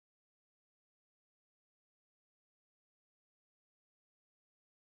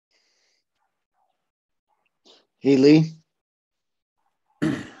Hey Lee,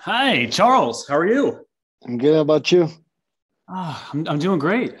 Hi, Charles. How are you? I'm good. How about you? I'm doing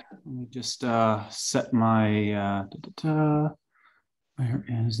great. Let me just set my where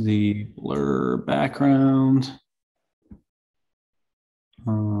is the blur background?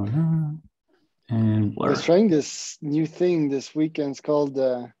 And I was blur. trying this new thing this weekend. It's called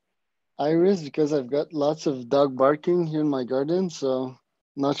Iris because I've got lots of dog barking here in my garden. So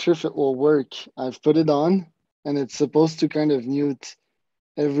not sure if it will work. I've put it on and it's supposed to kind of mute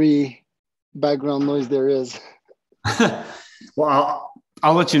every background noise there is. Well,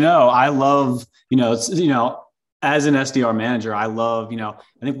 I'll let you know. I love, as an SDR manager, I love, I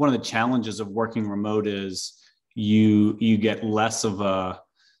think one of the challenges of working remote is you get less of a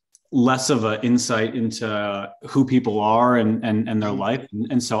insight into who people are and their Mhm. life.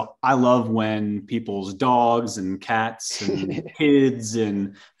 And so I love when people's dogs and cats and kids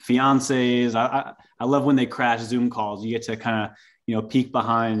and fiancés, I love when they crash Zoom calls. You get to kind of, peek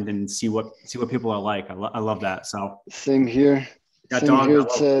behind and see what people are like. I love that. So Same here. got Same dogs. here. I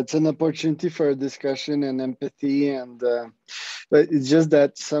love it. It's an opportunity for discussion and empathy, and but it's just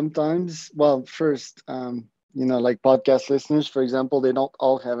that sometimes, well, first, like podcast listeners, for example, they don't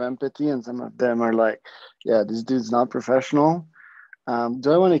all have empathy, and some of them are like, "Yeah, this dude's not professional."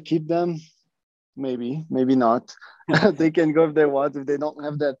 Do I want to keep them? Maybe, maybe not. They can go if they want if they don't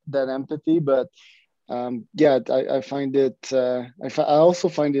have that empathy, but yeah, I find it. I also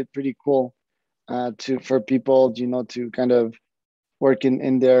find it pretty cool to for people, to kind of work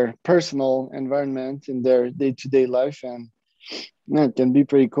in their personal environment in their day-to-day life, and yeah, it can be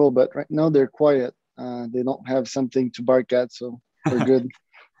pretty cool, but right now they're quiet. They don't have something to bark at, so we're good.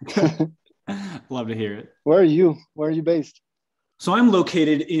 Love to hear it. Where are you based? So I'm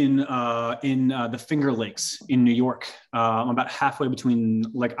located in the Finger Lakes in New York. I'm about halfway between.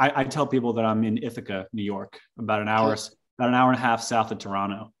 Like I tell people that I'm in Ithaca, New York, Okay. about an hour and a half south of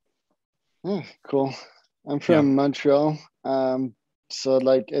Toronto. Yeah, cool. I'm Yeah. from Montreal. So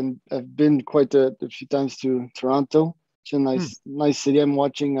like, and I've been quite a few times to Toronto. It's a Hmm. nice city. I'm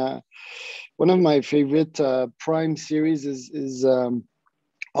watching one of my favorite prime series is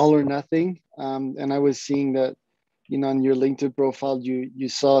All or Nothing. And I was seeing that, on your LinkedIn profile, you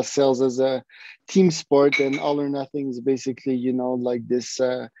saw sales as a team sport, and All or Nothing is basically, like this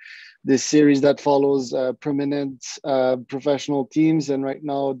series that follows prominent professional teams. And right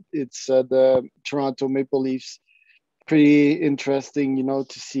now, it's the Toronto Maple Leafs. Pretty interesting,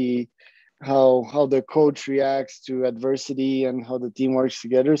 to see how the coach reacts to adversity and how the team works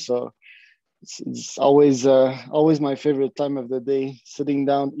together. So it's always my favorite time of the day, sitting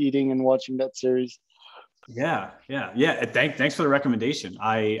down, eating, and watching that series. Yeah. Thanks for the recommendation.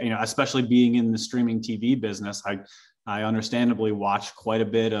 Especially being in the streaming TV business, I understandably watch quite a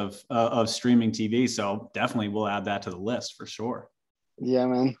bit of streaming TV. So definitely we'll add that to the list for sure. Yeah,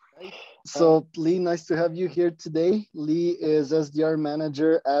 man. So Lee, nice to have you here today. Lee is SDR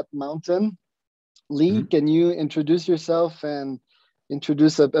manager at Mountain. Lee, Mhm. can you introduce yourself and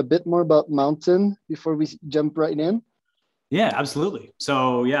introduce a bit more about Mountain before we jump right in? Yeah, absolutely.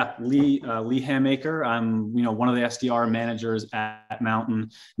 So yeah, Lee Hamaker. I'm one of the SDR managers at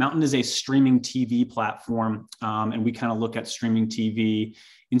Mountain. Mountain is a streaming TV platform, and we kind of look at streaming TV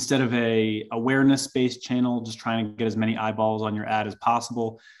instead of a awareness based channel, just trying to get as many eyeballs on your ad as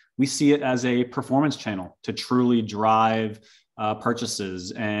possible. We see it as a performance channel to truly drive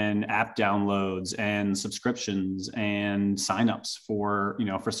purchases and app downloads and subscriptions and signups for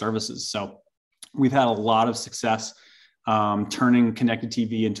services. So we've had a lot of success turning connected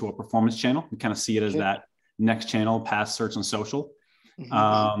TV into a performance channel. We kind of see it as Okay. that next channel past search and social.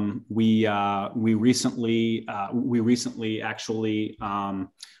 Hmm. We recently actually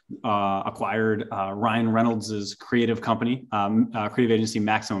acquired Ryan Reynolds's creative company, creative agency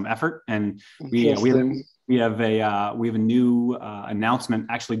Maximum Effort, and we we have Interesting. we have a new announcement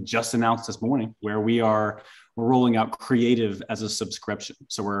actually just announced this morning where we're rolling out creative as a subscription.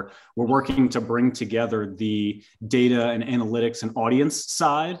 So we're working to bring together the data and analytics and audience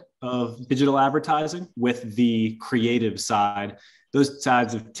side of digital advertising with the creative side. Those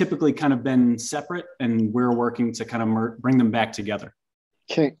sides have typically kind of been separate, and we're working to kind of bring them back together.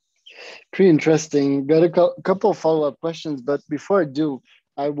 Okay. Pretty interesting. Got a couple of follow-up questions, but before I do,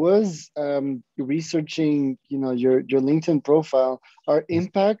 I was researching, your LinkedIn profile. Are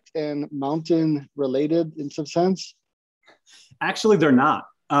Impact and Mountain related in some sense? Actually, they're not.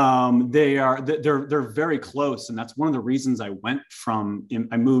 They're very close, and that's one of the reasons I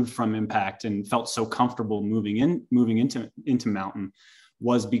moved from Impact and felt so comfortable moving into Mountain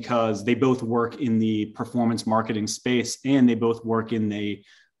was because they both work in the performance marketing space and they both work in the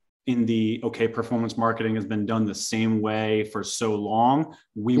okay, performance marketing has been done the same way for so long.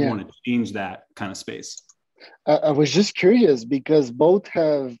 We want to change that kind of space. I was just curious because both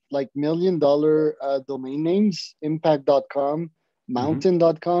have like $1 million domain names, impact.com,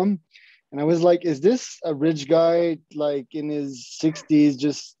 mountain.com. And I was like, is this a rich guy like in his 60s,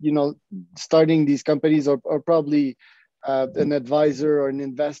 just, starting these companies, or probably an advisor or an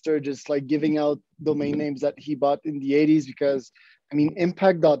investor just like giving out domain names that he bought in the 80s? Because I mean,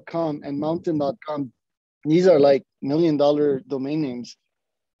 impact.com and mountain.com, these are like $1 million domain names.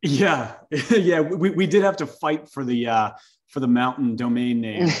 Yeah. Yeah. We did have to fight for the mountain domain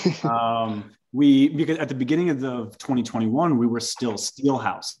name. Because at the beginning of 2021, we were still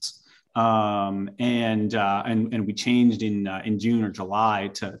Steelhouse. And we changed in June or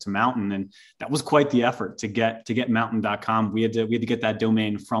July to Mountain, and that was quite the effort to get mountain.com. We had to get that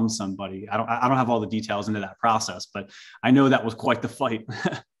domain from somebody. I don't have all the details into that process, but I know that was quite the fight.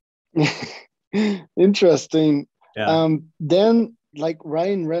 Interesting. Yeah. Then like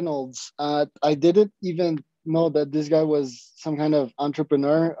Ryan Reynolds, I didn't even know that this guy was some kind of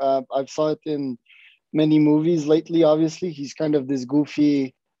entrepreneur. I've saw it in many movies lately. Obviously, he's kind of this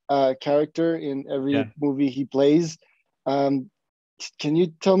goofy character in every movie he plays. Can you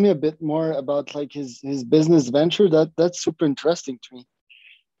tell me a bit more about like his business venture? That's super interesting to me.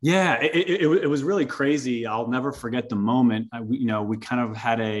 Yeah, it was really crazy. I'll never forget the moment. We kind of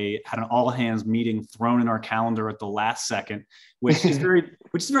had an all hands meeting thrown in our calendar at the last second, which is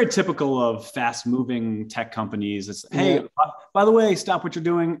very typical of fast moving tech companies. It's, hey, by the way, stop what you're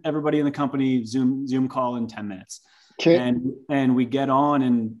doing. Everybody in the company, Zoom call in 10 minutes. Okay. And we get on,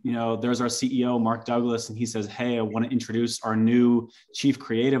 and there's our CEO, Mark Douglas, and he says, hey, I want to introduce our new chief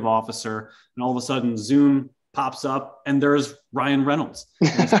creative officer. And all of a sudden Zoom pops up and there's Ryan Reynolds.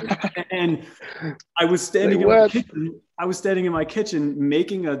 And I was standing in my kitchen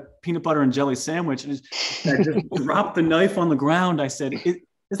making a peanut butter and jelly sandwich, and I just dropped the knife on the ground. I said,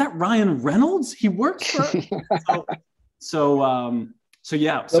 is that Ryan Reynolds? He works for so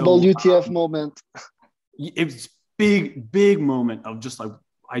yeah. WTF moment. It was big moment of just like,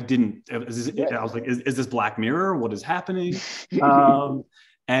 I was like, is this Black Mirror? What is happening?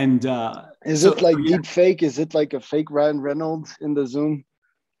 And is it like deep fake? Is it like a fake Ryan Reynolds in the Zoom?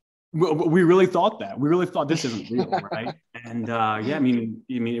 We really thought that. We really thought this isn't real, right? And I mean,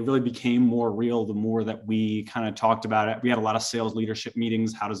 it really became more real the more that we kind of talked about it. We had a lot of sales leadership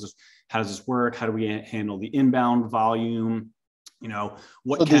meetings. How does this work? How do we handle the inbound volume?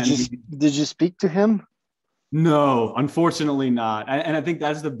 Did you speak to him? No, unfortunately not. And I think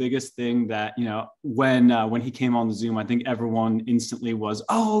that's the biggest thing that, when he came on the Zoom, I think everyone instantly was,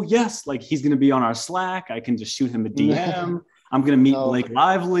 oh yes, like he's going to be on our Slack. I can just shoot him a DM. I'm going to meet Blake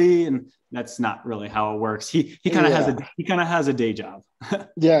Lively. And that's not really how it works. He kind of has a day job.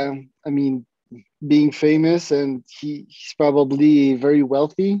 Yeah. I mean, being famous, and he's probably very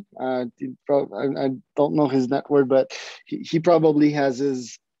wealthy. I don't know his net worth, but he probably has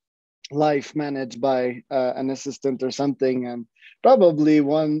his life managed by an assistant or something, and probably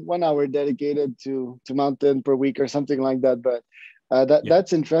one hour dedicated to Mountain per week or something like that. But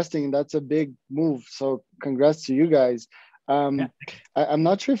that's interesting. That's a big move. So congrats to you guys. I'm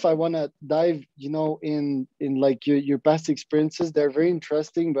not sure if I want to dive, in like your past experiences. They're very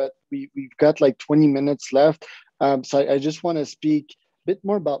interesting, but we've got like 20 minutes left. So I just want to speak a bit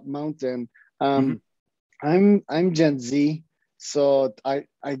more about Mountain. I'm Gen Z, so I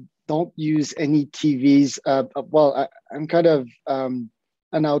don't use any TVs. I'm kind of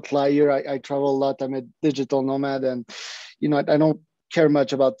an outlier. I travel a lot. I'm a digital nomad, and I don't care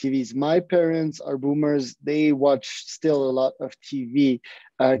much about TVs. My parents are boomers. They watch still a lot of TV.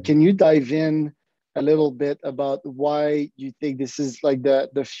 Can you dive in a little bit about why you think this is like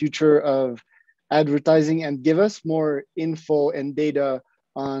the future of advertising, and give us more info and data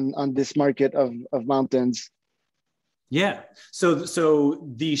on this market of mountains? Yeah. So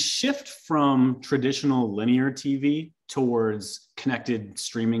the shift from traditional linear TV towards connected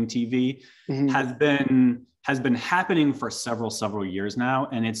streaming TV has been happening for several years now,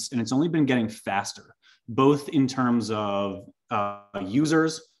 and it's only been getting faster, both in terms of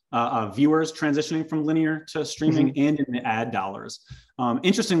viewers transitioning from linear to streaming and in the ad dollars.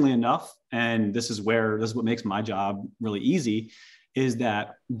 Interestingly enough, and this is what makes my job really easy, is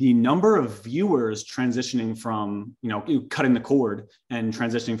that the number of viewers transitioning from, cutting the cord and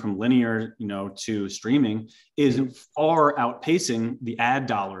transitioning from linear, to streaming is far outpacing the ad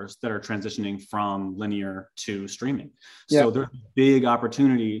dollars that are transitioning from linear to streaming. Yeah. So there's a big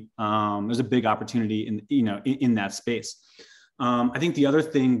opportunity. There's a big opportunity in that space. I think the other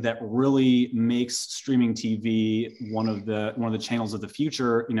thing that really makes streaming TV one of the channels of the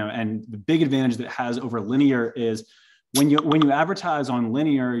future, and the big advantage that it has over linear is when you advertise on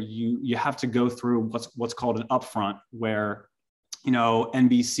linear, you have to go through what's called an upfront, where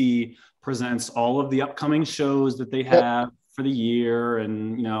NBC presents all of the upcoming shows that they have for the year,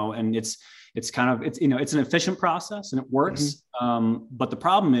 and it's an efficient process and it works. But the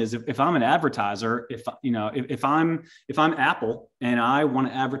problem is if I'm an advertiser, if I'm Apple and I want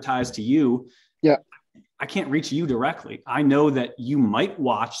to advertise to you, I can't reach you directly. I know that you might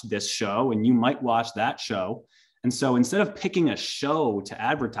watch this show and you might watch that show. And so instead of picking a show to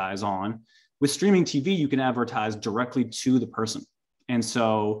advertise on, with streaming TV, you can advertise directly to the person. And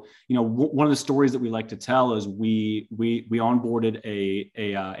so, one of the stories that we like to tell is we onboarded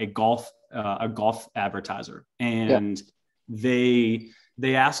a golf advertiser, and they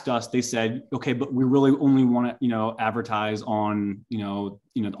asked us. They said, okay, but we really only want to advertise on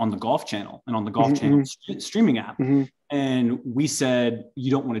on the Golf Channel and on the Golf Channel streaming app. And we said,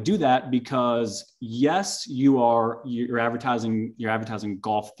 you don't want to do that because yes, you're advertising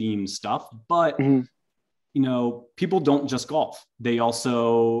golf themed stuff, but people don't just golf. They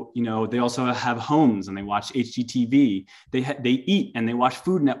also have homes and they watch HGTV. They eat and they watch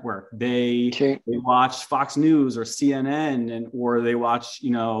Food Network. They watch Fox News or CNN or they watch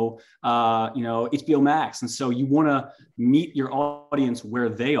HBO Max. And so you want to meet your audience where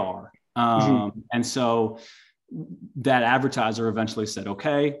they are. And so that advertiser eventually said,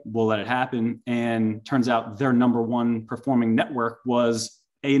 okay, we'll let it happen. And turns out their number one performing network was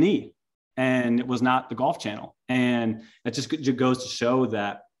A&E. And it was not the Golf Channel. And that just goes to show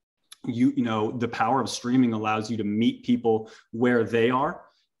that the power of streaming allows you to meet people where they are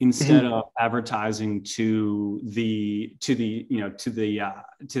instead of advertising to the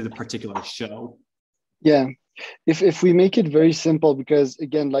particular show. Yeah. If we make it very simple, because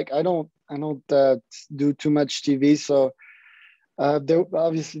again, like I don't do too much TV, so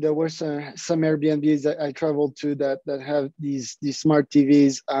there were some Airbnbs that I traveled to that have these smart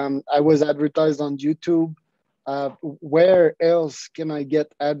TVs. I was advertised on YouTube. Where else can I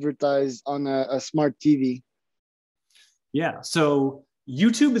get advertised on a smart TV? Yeah, so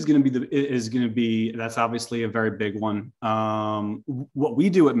YouTube is going to be that's obviously a very big one. What we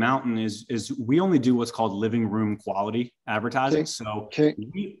do at Mountain is we only do what's called living room quality advertising. So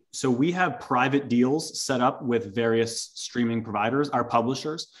we have private deals set up with various streaming providers, our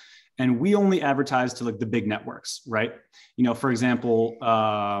publishers, and we only advertise to like the big networks, right? For example,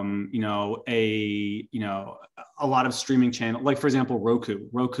 a lot of streaming channel, like for example,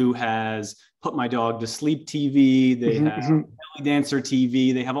 Roku has Put My Dog to Sleep TV. They have Belly Dancer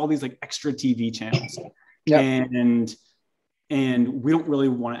TV. They have all these like extra TV channels. And we don't really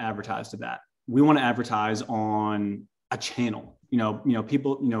want to advertise to that. We want to advertise on a channel,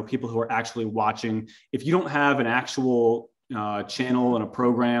 people who are actually watching. If you don't have an actual channel and a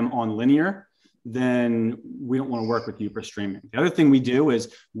program on linear, then we don't want to work with you for streaming. The other thing we do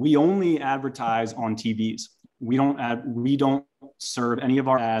is we only advertise on TVs. We don't serve any of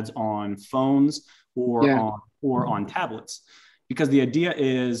our ads on phones or on tablets, because the idea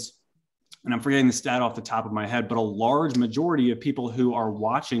is, and I'm forgetting the stat off the top of my head, but a large majority of people who are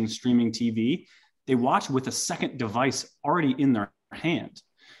watching streaming TV, they watch with a second device already in their hand.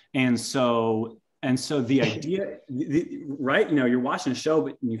 And so the idea, right? You're watching a show,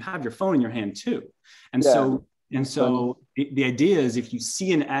 but you have your phone in your hand too. And so the idea is if you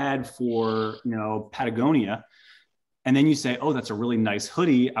see an ad for, Patagonia, and then you say, oh, that's a really nice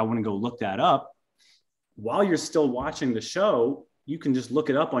hoodie, I want to go look that up. While you're still watching the show, you can just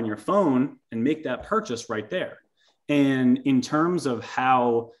look it up on your phone and make that purchase right there. And in terms of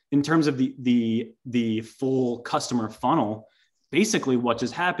the full customer funnel, basically what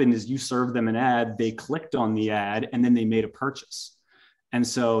just happened is you served them an ad, they clicked on the ad, and then they made a purchase. And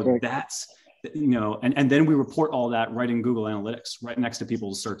so that's, and then we report all that right in Google Analytics, right next to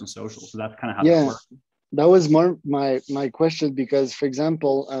people's search and social. So that's kind of how that works. That was more my question, because for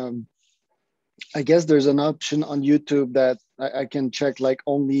example, I guess there's an option on YouTube that I can check like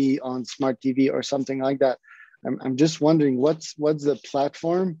only on smart TV or something like that. I'm just wondering what's the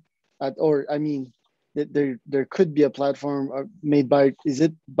platform there could be a platform made by, is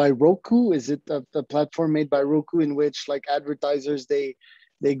it by Roku? Is it a platform made by Roku in which like advertisers, they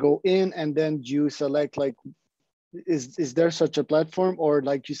go in and then you select like, is there such a platform, or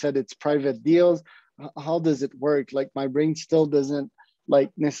like you said, it's private deals? How does it work? Like my brain still doesn't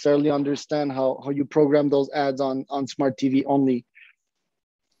like necessarily understand how you program those ads on smart TV only.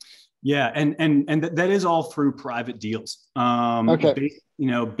 Yeah, and that is all through private deals.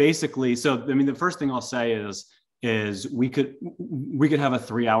 Basically, so I mean, the first thing I'll say is is we could have a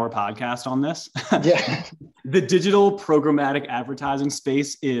 3-hour podcast on this. Yeah. The digital programmatic advertising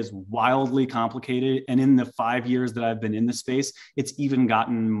space is wildly complicated. And in the 5 years that I've been in the space, it's even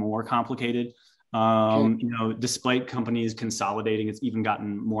gotten more complicated. Despite companies consolidating, it's even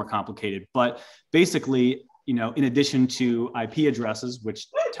gotten more complicated. But basically, in addition to IP addresses, which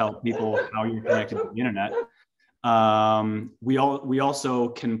tell people how you're connected to the internet, we also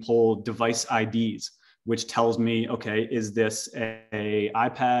can pull device IDs, which tells me, okay, is this a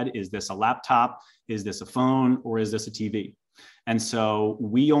iPad? Is this a laptop? Is this a phone? Or is this a TV? And so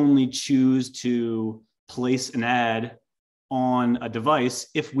we only choose to place an ad on a device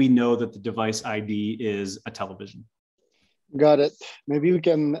if we know that the device ID is a television. Got it. Maybe we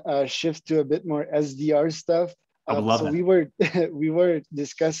can shift to a bit more SDR stuff. I would love that. We were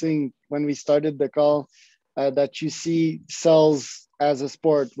discussing when we started the call that you see sales as a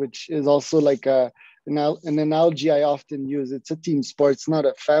sport, which is also like an analogy I often use. It's a team sport. It's not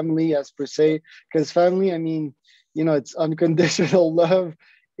a family as per se, because family, I mean, it's unconditional love.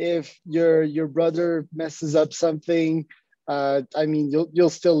 If your brother messes up something, I mean, you'll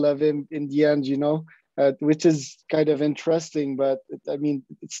still love him in the end, which is kind of interesting. But I mean,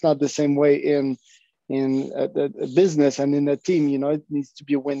 it's not the same way in a business and in a team. It needs to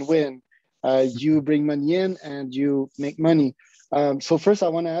be a win-win. You bring money in and you make money. So first, I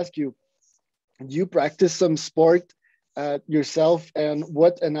want to ask you: do you practice some sport yourself? And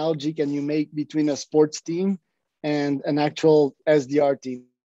what analogy can you make between a sports team and an actual SDR team?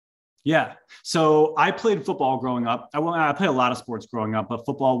 Yeah. So I played football growing up. I played a lot of sports growing up, but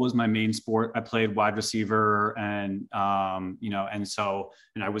football was my main sport. I played wide receiver and I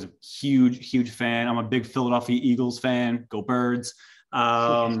was a huge fan. I'm a big Philadelphia Eagles fan. Go Birds.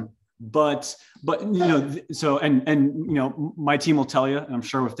 But my team will tell you, and I'm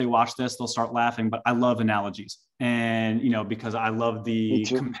sure if they watch this, they'll start laughing, but I love analogies. And, because I love the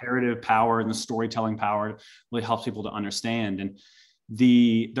comparative power and the storytelling power. It really helps people to understand. And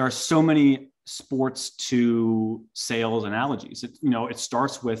there are so many sports to sales analogies. It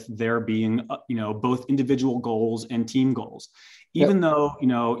starts with there being, both individual goals and team goals. Even though,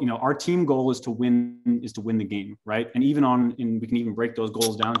 our team goal is to win the game, right? And we can even break those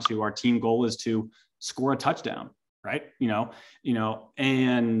goals down to our team goal is to score a touchdown, right?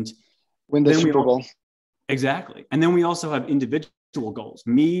 And win the Super Bowl. Exactly. And then we also have individual goals.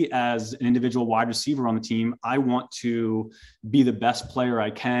 Me as an individual wide receiver on the team, I want to be the best player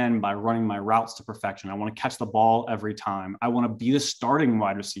I can by running my routes to perfection. I want to catch the ball every time. I want to be the starting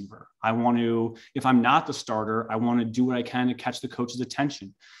wide receiver. If I'm not the starter, I want to do what I can to catch the coach's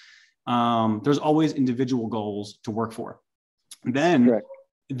attention. There's always individual goals to work for. Then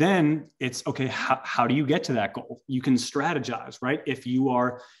it's okay. How do you get to that goal? You can strategize, right? If you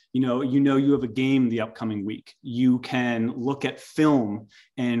are, you have a game the upcoming week, you can look at film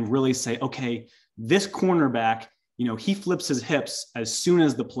and really say, okay, this cornerback, he flips his hips as soon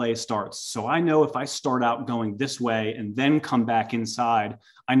as the play starts. So I know if I start out going this way and then come back inside,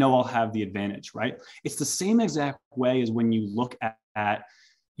 I know I'll have the advantage, right? It's the same exact way as when you look at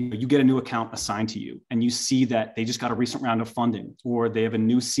you get a new account assigned to you and you see that they just got a recent round of funding, or they have a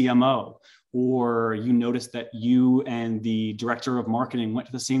new CMO, or you notice that you and the director of marketing went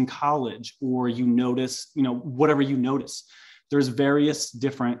to the same college, or you notice, whatever you notice. There's various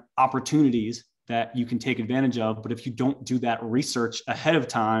different opportunities that you can take advantage of. But if you don't do that research ahead of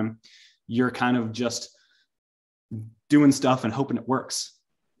time, you're kind of just doing stuff and hoping it works.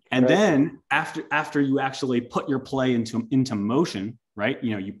 And then after you actually put your play into motion, right?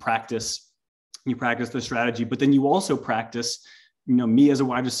 You practice the strategy, but then you also practice, me as a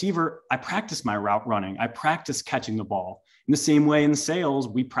wide receiver, I practice my route running. I practice catching the ball. In the same way in sales,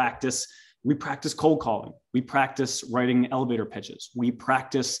 we practice cold calling. We practice writing elevator pitches. We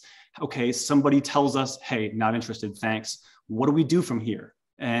practice, okay, somebody tells us, hey, not interested, thanks. What do we do from here?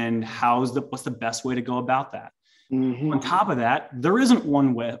 And what's the best way to go about that? Mm-hmm. On top of that, there isn't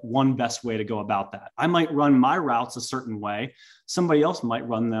one best way to go about that. I might run my routes a certain way. Somebody else might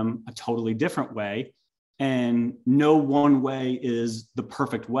run them a totally different way. And no one way is the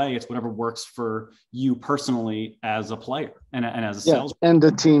perfect way. It's whatever works for you personally as a player and as a sales. And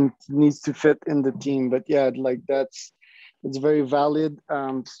the team needs to fit in the team. But it's very valid.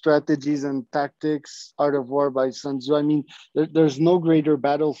 Strategies and tactics, Art of War by Sun Tzu. I mean, there's no greater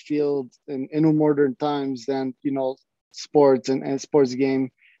battlefield in modern times than, sports and sports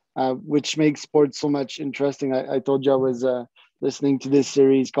game, which makes sports so much interesting. I told you I was listening to this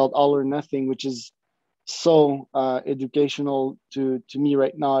series called All or Nothing, which is so educational to me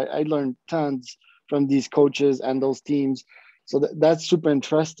right now. I learned tons from these coaches and those teams. So that's super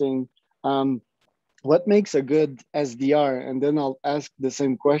interesting. what makes a good SDR? And then I'll ask the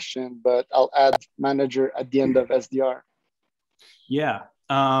same question, but I'll add manager at the end of SDR. Yeah.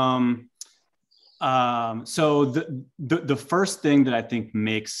 So the first thing that I think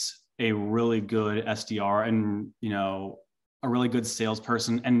makes a really good SDR and, a really good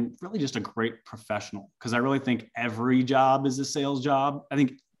salesperson and really just a great professional, because I really think every job is a sales job. I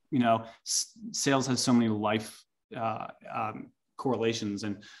think, sales has so many life correlations,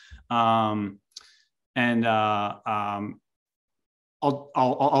 and I'll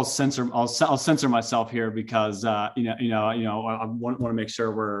censor myself here because I want to make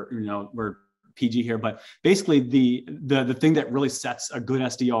sure we're PG here, but basically the thing that really sets a good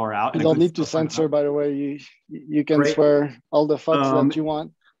SDR out. You don't need to censor, by the way. You can Great. Swear all the fucks that you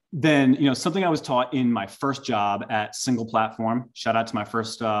want. Then, something I was taught in my first job at Single Platform, shout out to my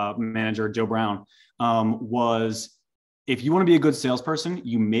first manager, Joe Brown, was if you want to be a good salesperson,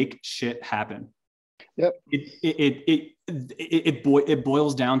 you make shit happen. Yep. It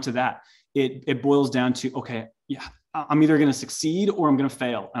boils down to that. It boils down to, okay, yeah, I'm either going to succeed or I'm going to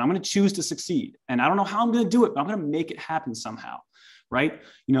fail, and I'm going to choose to succeed. And I don't know how I'm going to do it, but I'm going to make it happen somehow. Right.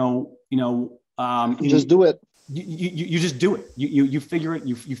 Just do it. You just do it. You figure it.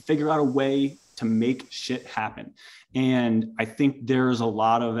 You figure out a way to make shit happen. And I think there's a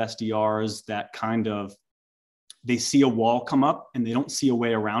lot of SDRs that they see a wall come up and they don't see a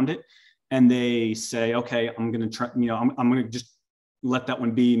way around it. And they say, okay, I'm going to try, I'm going to just let that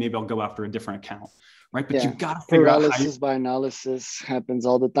one be. Maybe I'll go after a different account. Right. But you've got to figure out paralysis by analysis happens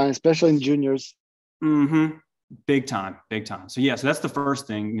all the time, especially in juniors. Mm-hmm. Big time. So so that's the first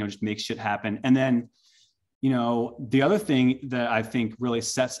thing, just make shit happen. And then, the other thing that I think really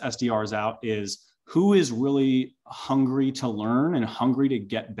sets SDRs out is who is really hungry to learn and hungry to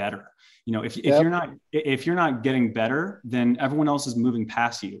get better. If you're not getting better, then everyone else is moving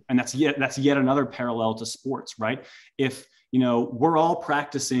past you. And that's yet another parallel to sports, right? If, we're all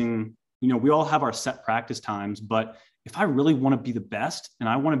practicing, we all have our set practice times, but if I really want to be the best and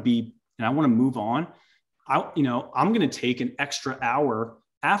I want to move on, I'm going to take an extra hour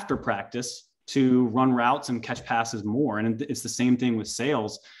after practice to run routes and catch passes more. And it's the same thing with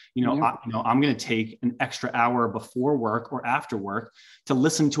sales. I'm going to take an extra hour before work or after work to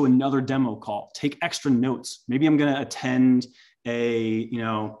listen to another demo call, take extra notes. Maybe I'm going to attend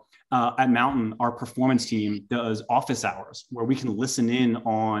at Mountain, our performance team does office hours where we can listen in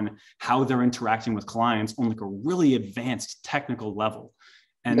on how they're interacting with clients on like a really advanced technical level.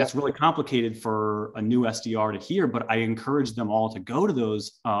 And that's really complicated for a new SDR to hear, but I encourage them all to go to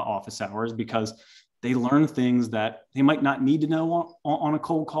those office hours because they learn things that they might not need to know on a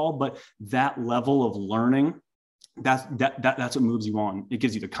cold call, but that level of learning, that's what moves you on. It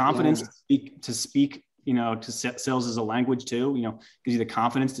gives you the confidence to speak, to sales as a language too, gives you the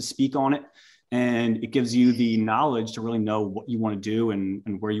confidence to speak on it. And it gives you the knowledge to really know what you want to do and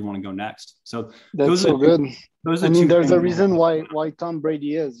where you want to go next. So that's so good. There's a reason why Tom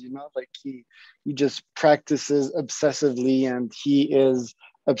Brady is, like he just practices obsessively and he is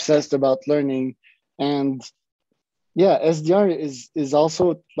obsessed about learning. And SDR is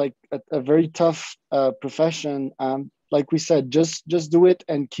also like a very tough profession. Like we said, just do it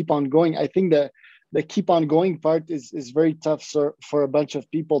and keep on going. I think that the keep on going part is very tough for a bunch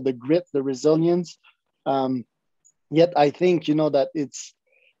of people, the grit, the resilience. Yet I think, that it's,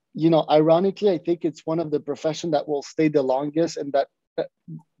 ironically, I think it's one of the profession that will stay the longest and that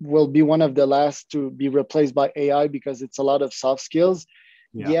will be one of the last to be replaced by AI because it's a lot of soft skills.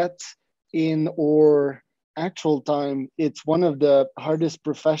 Yeah. Yet in our actual time, it's one of the hardest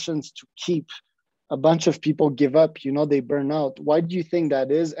professions to keep. A bunch of people give up, they burn out. Why do you think that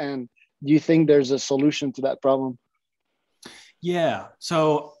is? And do you think there's a solution to that problem? Yeah.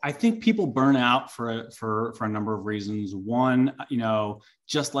 So I think people burn out for a number of reasons. One,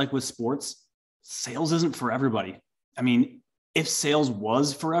 just like with sports, sales isn't for everybody. I mean, if sales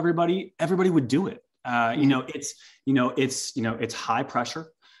was for everybody, everybody would do it. It's high pressure.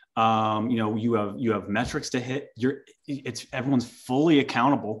 You have metrics to hit. Everyone's fully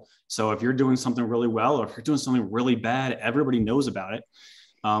accountable. So if you're doing something really well, or if you're doing something really bad, everybody knows about it.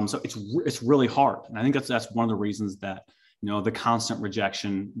 So it's really hard. And I think that's one of the reasons that, the constant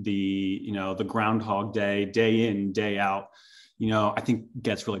rejection, the Groundhog Day, day in, day out, I think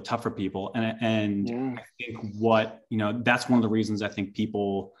gets really tough for people. And I think that's one of the reasons I think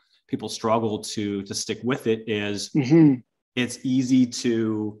people struggle to stick with it is it's easy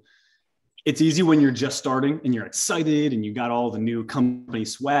to it's easy when you're just starting and you're excited and you got all the new company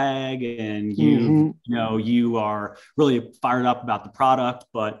swag and you are really fired up about the product.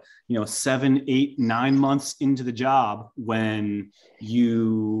 But 7, 8, 9 months into the job, when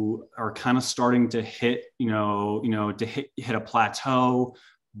you are kind of starting to hit hit a plateau,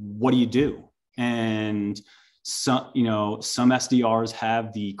 what do you do? And some SDRs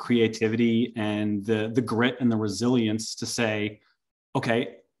have the creativity and the grit and the resilience to say,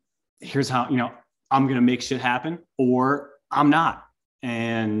 okay, here's how, I'm going to make shit happen, or I'm not.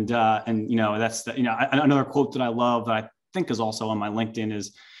 And that's another quote that I love that I think is also on my LinkedIn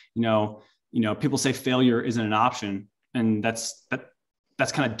is, people say failure isn't an option. And that's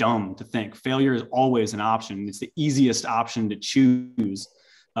kind of dumb to think. Failure is always an option. It's the easiest option to choose.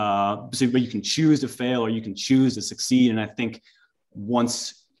 But you can choose to fail or you can choose to succeed. And I think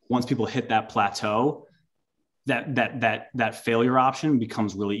once people hit that plateau, that failure option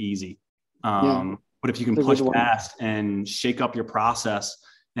becomes really easy. But if you can push past and shake up your process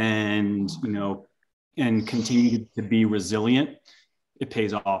and continue to be resilient, it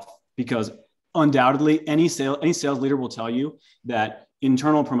pays off. Because undoubtedly any sales leader will tell you that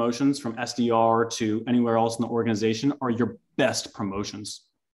internal promotions from SDR to anywhere else in the organization are your best promotions.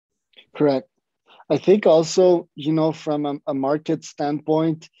 Correct. I think also, from a market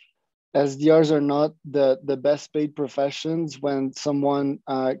standpoint, SDRs are not the best paid professions when someone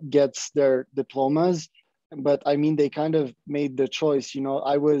gets their diplomas. But I mean, they kind of made the choice.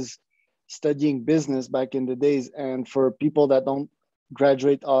 I was studying business back in the days, and for people that don't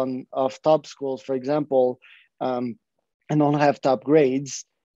graduate of top schools, for example, and don't have top grades,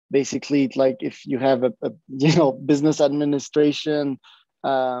 basically, like if you have a business administration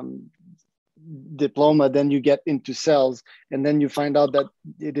diploma, then you get into sales, and then you find out that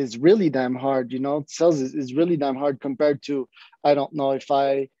it is really damn hard. Sales is really damn hard compared to, I don't know, if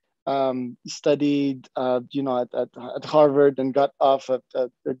I studied at Harvard and got off a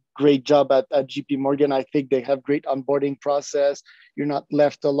great job at JP Morgan. I think they have great onboarding process. You're not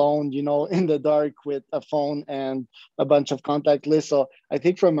left alone in the dark with a phone and a bunch of contact lists. So I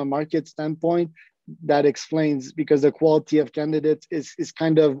think from a market standpoint, that explains, because the quality of candidates is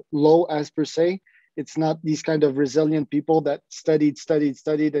kind of low as per se. It's not these kind of resilient people that studied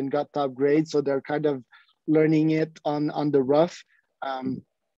and got top grades. So they're kind of learning it on the rough.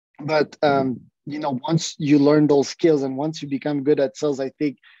 But once you learn those skills and once you become good at sales, I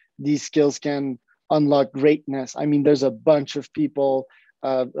think these skills can unlock greatness. I mean, there's a bunch of people,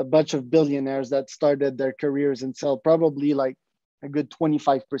 a bunch of billionaires that started their careers in sales, probably like a good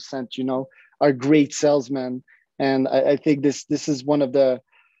 25%, are great salesmen. And I think this is one of the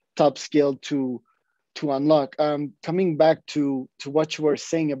top skill to unlock. Coming back to what you were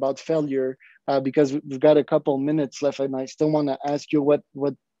saying about failure, because we've got a couple minutes left, and I still want to ask you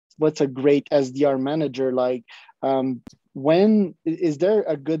what's a great SDR manager like? When is there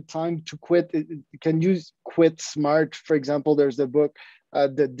a good time to quit? Can you quit smart? For example, there's the book,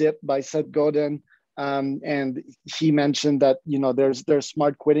 The Dip by Seth Godin. And he mentioned that, there's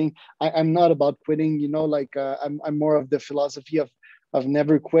smart quitting. I'm not about quitting, I'm more of the philosophy of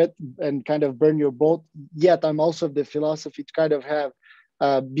never quit and kind of burn your boat. Yet I'm also of the philosophy to kind of have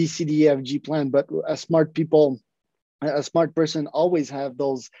a BCDEFG plan, but a smart person always have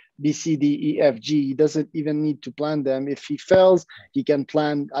those BCDEFG. He doesn't even need to plan them. If he fails, he can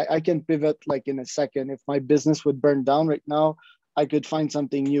plan. I can pivot like in a second. If my business would burn down right now, I could find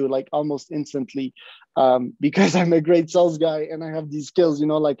something new like almost instantly, because I'm a great sales guy and I have these skills,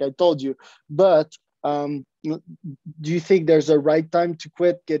 like I told you. But do you think there's a right time to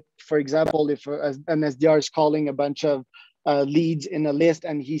quit? For example, if an SDR is calling a bunch of leads in a list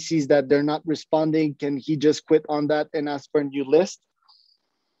and he sees that they're not responding, can he just quit on that and ask for a new list?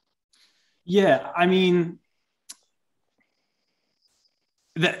 Yeah, I mean,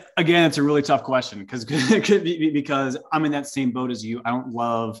 again, it's a really tough question because I'm in that same boat as you. I don't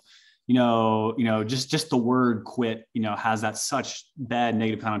love, just the word quit, has that such bad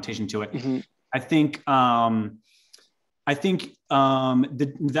negative connotation to it. Mm-hmm. I think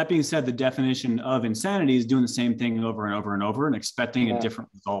that being said, the definition of insanity is doing the same thing over and over and over and expecting a different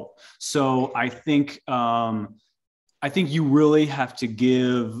result. So I think you really have to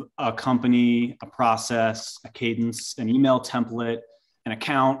give a company a process, a cadence, an email template, an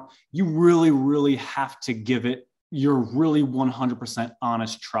account. You really, really have to give it your really 100%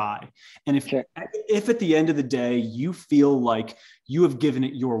 honest try. And if at the end of the day, you feel like you have given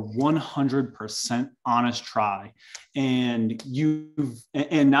it your 100% honest try, and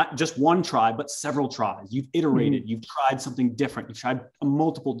not just one try, but several tries, you've iterated, you've tried something different, you've tried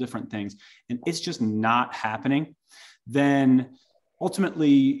multiple different things, and it's just not happening, then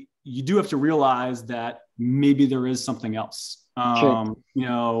ultimately you do have to realize that maybe there is something else. Sure.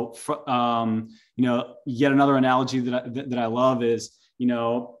 Yet another analogy that I love is,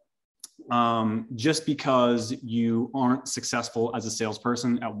 just because you aren't successful as a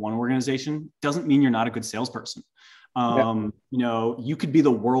salesperson at one organization doesn't mean you're not a good salesperson. Yeah. You could be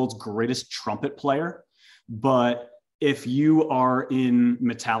the world's greatest trumpet player, but if you are in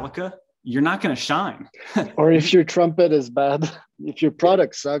Metallica, you're not going to shine. Or if your trumpet is bad, if your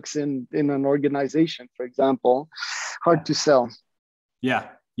product sucks in an organization, for example, hard to sell. Yeah.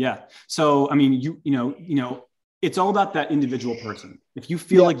 Yeah. So, I mean, it's all about that individual person. If you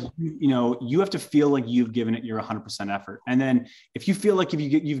feel like, you have to feel like you've given it your 100% effort. And then if you feel like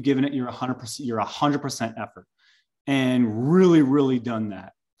you've given it your 100% effort and really, really done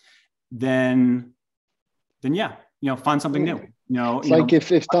that, then yeah, find something new. It's like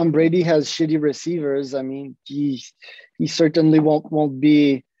if Tom Brady has shitty receivers, I mean, he certainly won't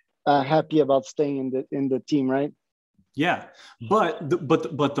be happy about staying in the team, right? Yeah, but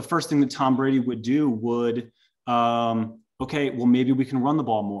the first thing that Tom Brady would do would, okay, well, maybe we can run the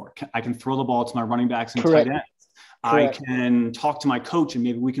ball more. I can throw the ball to my running backs and tight ends. Correct. I can talk to my coach, and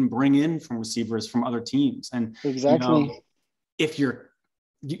maybe we can bring in from receivers from other teams. And exactly, if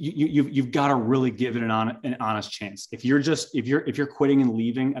you've got to really give it an honest chance. If you're quitting and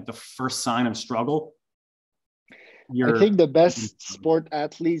leaving at the first sign of struggle, I think the best sport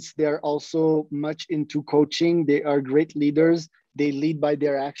athletes, they're also much into coaching. They are great leaders. They lead by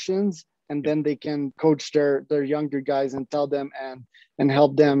their actions, and then they can coach their younger guys and tell them and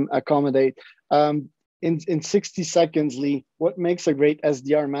help them accommodate. In 60 seconds, Lee, what makes a great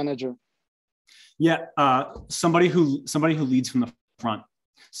SDR manager? Yeah, somebody who leads from the front.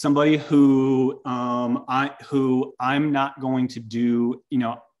 Somebody who I'm not going to do,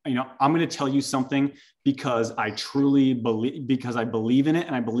 I'm going to tell you something because I truly believe in it,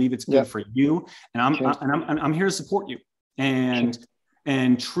 and I believe it's good for you, and I'm here to support you, and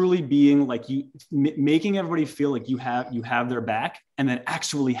truly being like you, making everybody feel like you have their back, and then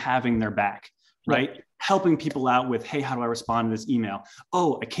actually having their back, right? Yeah. Helping people out with, hey, how do I respond to this email?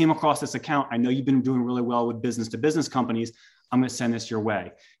 Oh, I came across this account. I know you've been doing really well with business to business companies. I'm going to send this your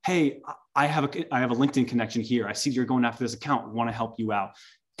way. Hey, I have a LinkedIn connection here. I see you're going after this account. Want to help you out.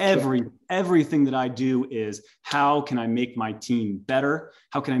 Everything that I do is, how can I make my team better?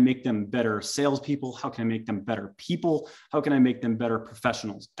 How can I make them better salespeople? How can I make them better people? How can I make them better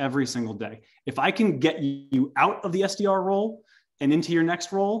professionals every single day? If I can get you out of the SDR role and into your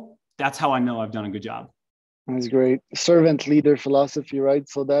next role, that's how I know I've done a good job. That's great. Servant leader philosophy, right?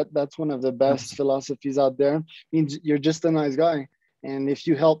 So that's one of the best philosophies out there. It means you're just a nice guy. And if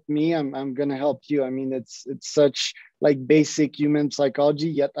you help me, I'm going to help you. I mean, it's such like basic human psychology,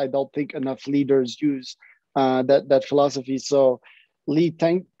 yet I don't think enough leaders use that philosophy. So Lee,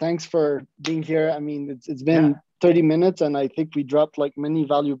 thanks for being here. I mean, it's been 30 minutes, and I think we dropped like many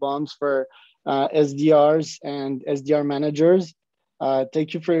value bombs for SDRs and SDR managers.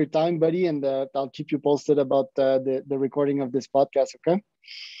 Thank you for your time, buddy. And I'll keep you posted about the recording of this podcast. Okay.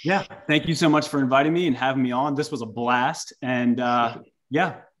 Yeah. Thank you so much for inviting me and having me on. This was a blast. And and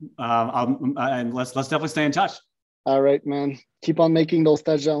let's definitely stay in touch. All right, man. Keep on making those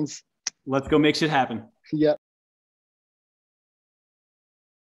touchdowns. Let's go make shit happen. Yeah.